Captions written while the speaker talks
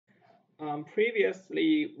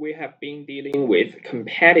Previously, we have been dealing with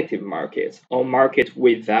competitive markets or markets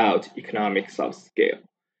without economics of scale.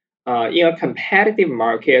 In a competitive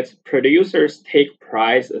market, producers take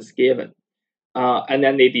price as given, and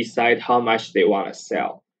then they decide how much they want to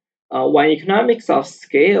sell. When economics of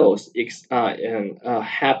scales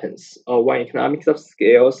happens, or when economics of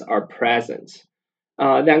scales are present,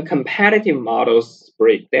 then competitive models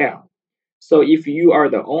break down. So if you are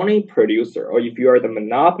the only producer or if you are the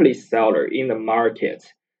monopoly seller in the market,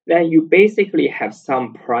 then you basically have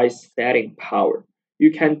some price setting power.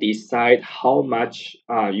 You can decide how much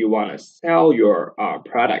you want to sell your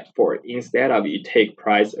product for instead of you take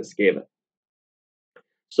price as given.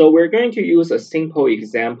 So we're going to use a simple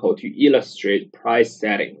example to illustrate price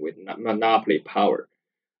setting with monopoly power.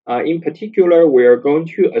 In particular, we're going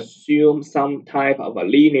to assume some type of a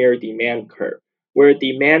linear demand curve where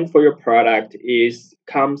demand for your product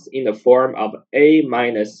comes in the form of A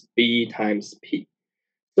minus B times P.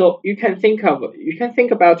 So you can think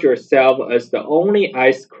about yourself as the only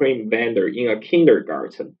ice cream vendor in a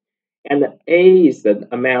kindergarten, and A is the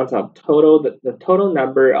amount of the total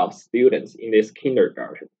number of students in this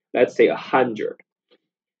kindergarten. Let's say 100.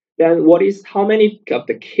 Then how many of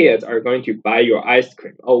the kids are going to buy your ice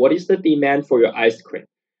cream? Or what is the demand for your ice cream?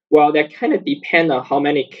 Well, that kind of depends on how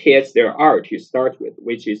many kids there are to start with,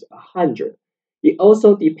 which is 100. It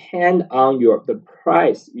also depends on the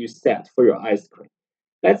price you set for your ice cream.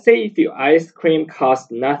 Let's say if your ice cream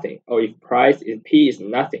costs nothing, or if P is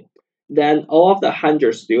nothing, then all of the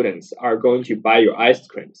 100 students are going to buy your ice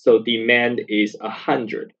cream. So demand is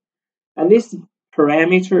 100. And this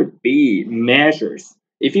parameter B measures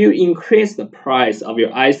if you increase the price of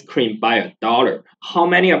your ice cream by $1, how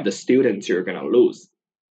many of the students you're going to lose.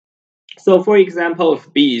 So for example,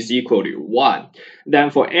 if B is equal to 1,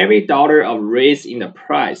 then for every dollar of raise in the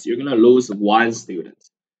price, you're going to lose 1 student.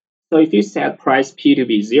 So if you set price P to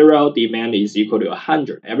be 0, demand is equal to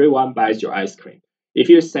 100. Everyone buys your ice cream. If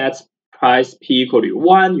you set price P equal to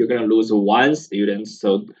 1, you're going to lose 1 student.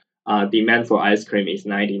 So demand for ice cream is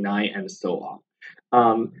 99 and so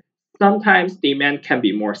on. Sometimes demand can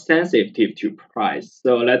be more sensitive to price.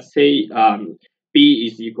 So let's say B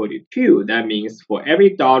is equal to 2. That means for every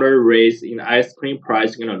dollar raised in ice cream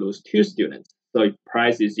price, you're going to lose 2 students. So if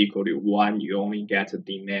price is equal to 1, you only get a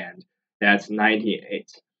demand. That's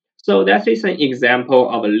 98. So that is an example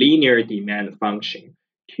of a linear demand function.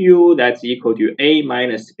 Q that's equal to A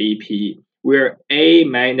minus BP, where A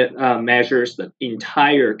measures the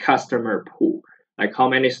entire customer pool, like how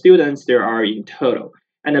many students there are in total.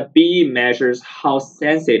 And the B measures how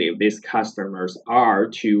sensitive these customers are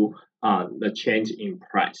to the change in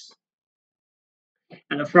price.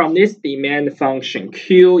 And from this demand function,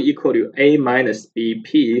 Q equal to A minus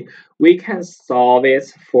BP, we can solve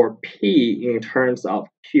it for P in terms of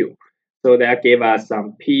Q. So that gave us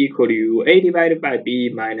some P equal to A divided by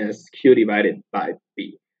B minus Q divided by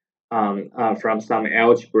B from some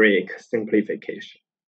algebraic simplification.